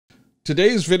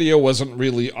Today's video wasn't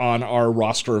really on our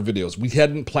roster of videos. We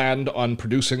hadn't planned on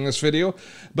producing this video,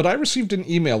 but I received an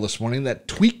email this morning that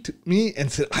tweaked me and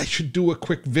said I should do a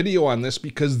quick video on this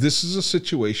because this is a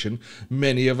situation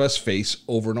many of us face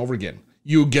over and over again.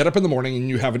 You get up in the morning and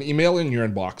you have an email in your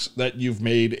inbox that you've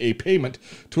made a payment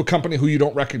to a company who you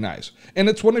don't recognize. And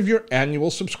it's one of your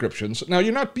annual subscriptions. Now,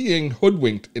 you're not being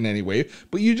hoodwinked in any way,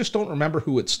 but you just don't remember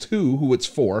who it's to, who it's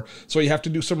for. So you have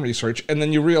to do some research and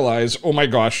then you realize, oh my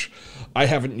gosh, I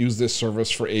haven't used this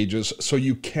service for ages. So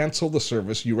you cancel the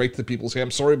service. You write to the people, say, I'm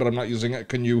sorry, but I'm not using it.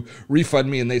 Can you refund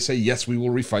me? And they say, yes, we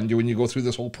will refund you. And you go through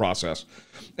this whole process.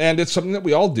 And it's something that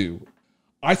we all do.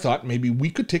 I thought maybe we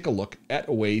could take a look at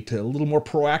a way to a little more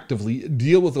proactively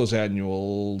deal with those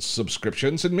annual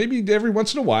subscriptions and maybe every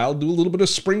once in a while do a little bit of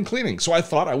spring cleaning. So I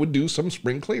thought I would do some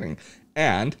spring cleaning.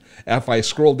 And if I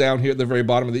scroll down here at the very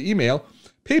bottom of the email,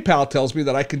 PayPal tells me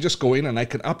that I can just go in and I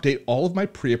can update all of my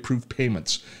pre-approved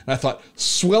payments. And I thought,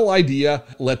 swell idea,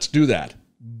 let's do that.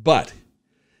 But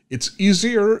it's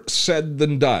easier said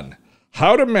than done.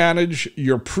 How to manage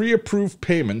your pre-approved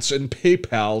payments in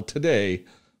PayPal today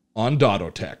on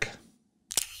Dottotech.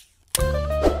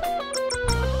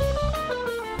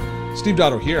 Steve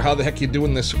Dotto here. How the heck you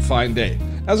doing this fine day?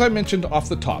 As I mentioned off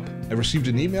the top, I received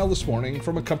an email this morning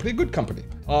from a company, a good company.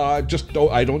 I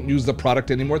don't use the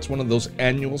product anymore. It's one of those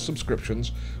annual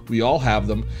subscriptions. We all have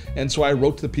them. And so I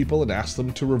wrote to the people and asked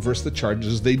them to reverse the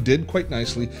charges. They did quite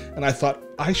nicely. And I thought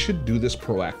I should do this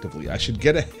proactively. I should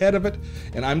get ahead of it.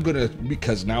 And I'm going to,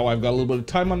 because now I've got a little bit of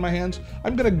time on my hands,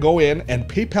 I'm going to go in and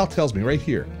PayPal tells me right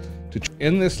here,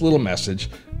 in this little message,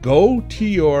 go to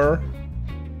your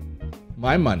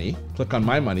My Money, click on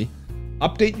My Money,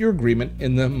 update your agreement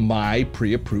in the My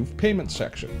Pre-Approved Payment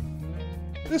section.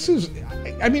 This is,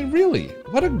 I mean, really,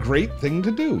 what a great thing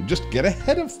to do. Just get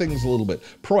ahead of things a little bit.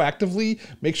 Proactively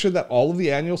make sure that all of the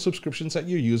annual subscriptions that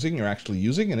you're actually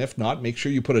using, and if not, make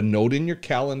sure you put a note in your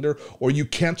calendar or you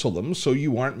cancel them so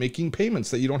you aren't making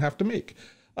payments that you don't have to make.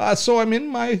 So I'm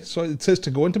in so it says to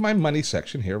go into my money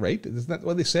section here, right? Isn't that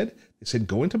what they said? They said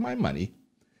go into my money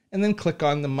and then click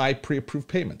on the My Pre-Approved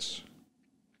Payments.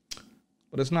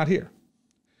 But it's not here.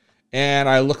 And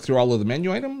I look through all of the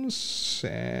menu items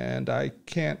and I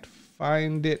can't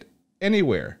find it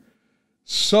anywhere.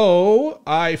 So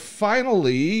I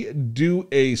finally do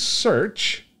a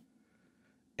search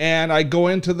and I go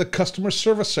into the customer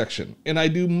service section and I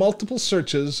do multiple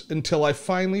searches until I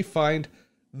finally find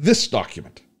this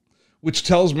document, which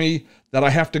tells me that I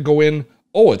have to go in.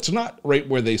 Oh, it's not right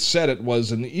where they said it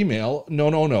was in the email.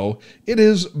 No. It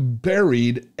is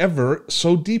buried ever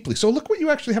so deeply. So look what you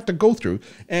actually have to go through.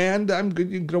 And I'm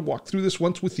going to walk through this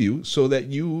once with you so that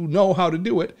you know how to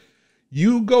do it.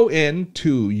 You go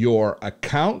into your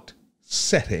account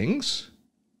settings.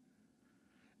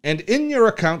 And in your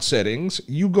account settings,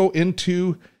 you go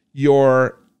into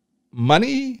your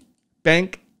money,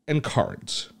 bank, and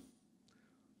cards.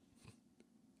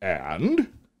 And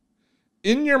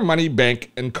in your money,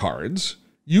 bank, and cards,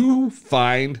 you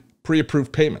find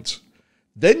pre-approved payments.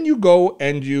 Then you go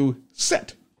and you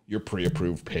set your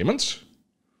pre-approved payments.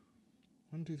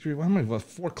 1, 2, 3,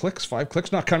 4 clicks, 5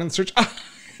 clicks, not counting the search.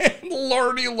 And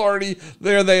lordy,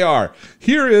 there they are.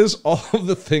 Here is all of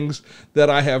the things that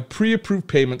I have pre-approved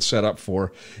payments set up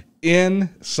for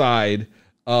inside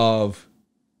of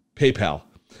PayPal.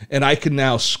 And I can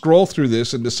now scroll through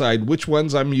this and decide which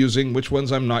ones I'm using, which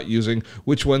ones I'm not using,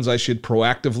 which ones I should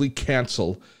proactively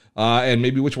cancel, and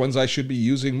maybe which ones I should be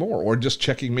using more, or just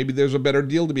checking maybe there's a better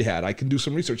deal to be had. I can do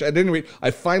some research. At any rate,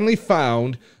 I finally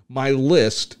found my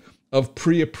list of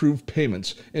pre-approved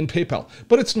payments in PayPal.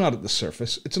 But it's not at the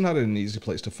surface. It's not an easy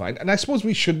place to find. And I suppose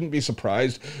we shouldn't be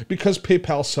surprised because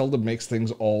PayPal seldom makes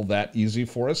things all that easy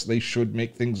for us. They should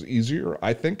make things easier,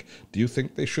 I think. Do you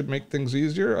think they should make things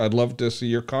easier? I'd love to see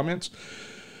your comments.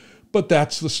 But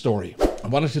that's the story. I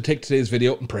wanted to take today's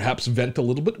video and perhaps vent a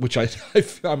little bit, which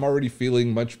I'm already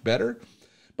feeling much better.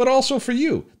 But also for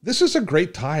you, this is a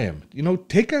great time. You know,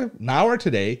 take an hour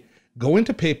today. Go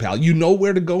into PayPal. You know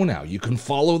where to go now. You can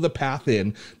follow the path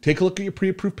in, take a look at your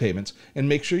pre-approved payments, and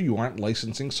make sure you aren't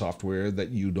licensing software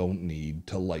that you don't need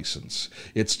to license.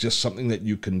 It's just something that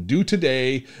you can do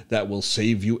today that will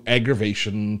save you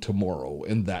aggravation tomorrow,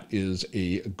 and that is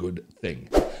a good thing.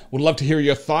 Would love to hear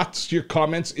your thoughts, your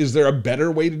comments. Is there a better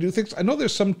way to do things? I know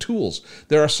there's some tools.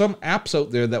 There are some apps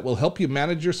out there that will help you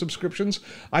manage your subscriptions.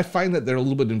 I find that they're a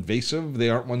little bit invasive. They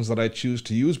aren't ones that I choose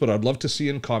to use, but I'd love to see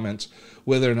in comments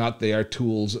whether or not they are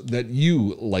tools that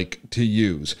you like to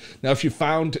use. Now, if you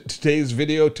found today's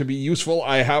video to be useful,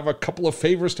 I have a couple of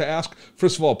favors to ask.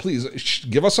 First of all, please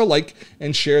give us a like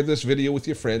and share this video with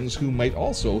your friends who might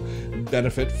also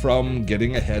benefit from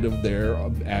getting ahead of their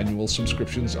annual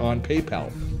subscriptions on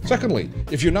PayPal. Secondly,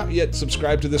 if you're not yet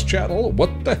subscribed to this channel,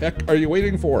 what the heck are you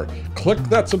waiting for? Click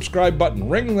that subscribe button,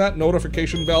 ring that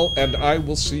notification bell, and I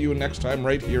will see you next time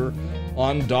right here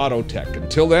on Dotto Tech.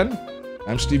 Until then,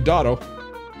 I'm Steve Dotto.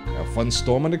 Have fun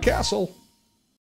storming the castle.